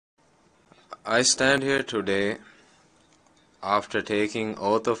I stand here today after taking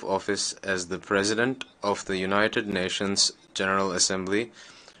oath of office as the President of the United Nations General Assembly,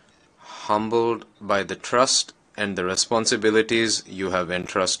 humbled by the trust and the responsibilities you have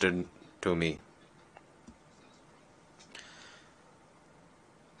entrusted to me,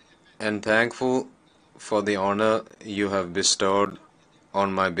 and thankful for the honor you have bestowed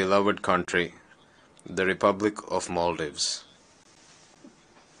on my beloved country, the Republic of Maldives.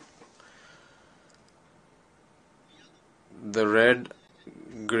 The red,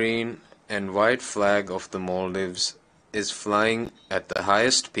 green, and white flag of the Maldives is flying at the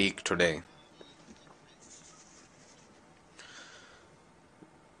highest peak today.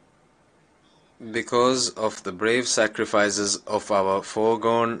 Because of the brave sacrifices of our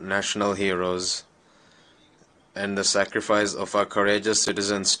foregone national heroes and the sacrifice of our courageous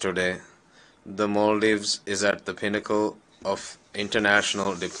citizens today, the Maldives is at the pinnacle of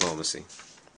international diplomacy.